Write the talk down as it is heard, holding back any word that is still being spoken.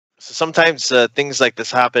So sometimes things like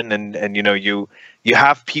this happen, and you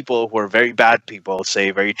have people who are very bad people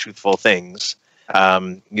say very truthful things.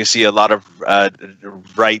 You see a lot of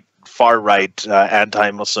far right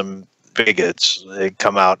anti-Muslim bigots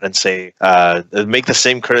come out and say make the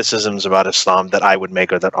same criticisms about Islam that I would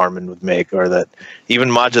make, or that Armin would make, or that even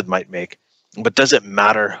Maajid might make. But does it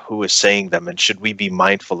matter who is saying them? And should we be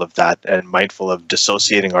mindful of that and mindful of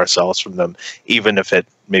dissociating ourselves from them, even if it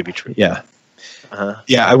may be true? Yeah.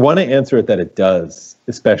 Yeah, I want to answer it that it does,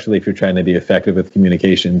 especially if you're trying to be effective with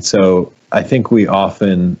communication. So I think we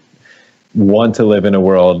often want to live in a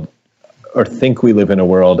world, or think we live in a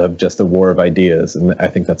world, of just a war of ideas. And I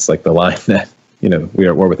think that's like the line that, we are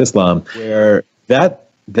at war with Islam, where that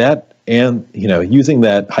and, using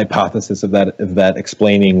that hypothesis of that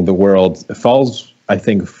explaining the world falls, I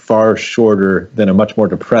think, far shorter than a much more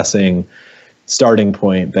depressing starting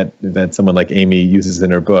point that someone like Amy uses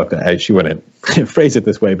in her book. She wouldn't phrase it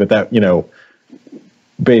this way, but that,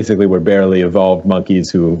 basically we're barely evolved monkeys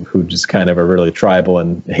who just kind of are really tribal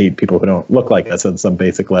and hate people who don't look like us on some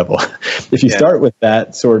basic level. If you start with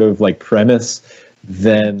that sort of like premise,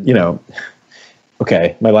 then,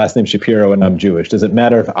 okay, my last name's Shapiro and I'm Jewish. Does it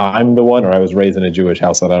matter if I'm the one, or I was raised in a Jewish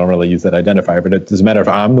household, I don't really use that identifier, but does it matter if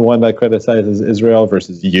I'm the one that criticizes Israel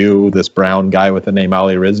versus you, this brown guy with the name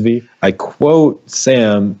Ali Rizvi? I quote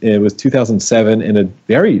Sam, it was 2007, in a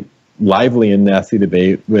very lively and nasty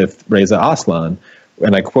debate with Reza Aslan.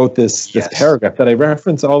 And I quote this paragraph that I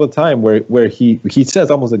reference all the time, where he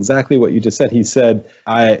says almost exactly what you just said. He said,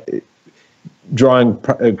 drawing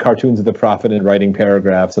cartoons of the Prophet and writing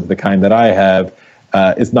paragraphs of the kind that I have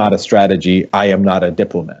is not a strategy. I am not a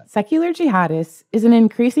diplomat. Secular Jihadists is an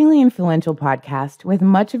increasingly influential podcast with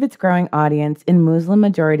much of its growing audience in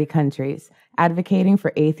Muslim-majority countries, advocating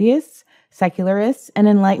for atheists, secularists, and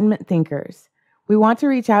Enlightenment thinkers. We want to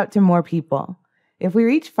reach out to more people. If we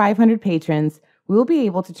reach 500 patrons, we will be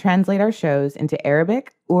able to translate our shows into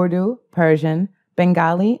Arabic, Urdu, Persian,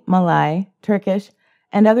 Bengali, Malay, Turkish,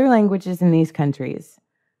 and other languages in these countries.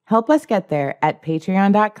 Help us get there at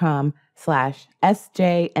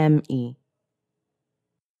patreon.com/SJME.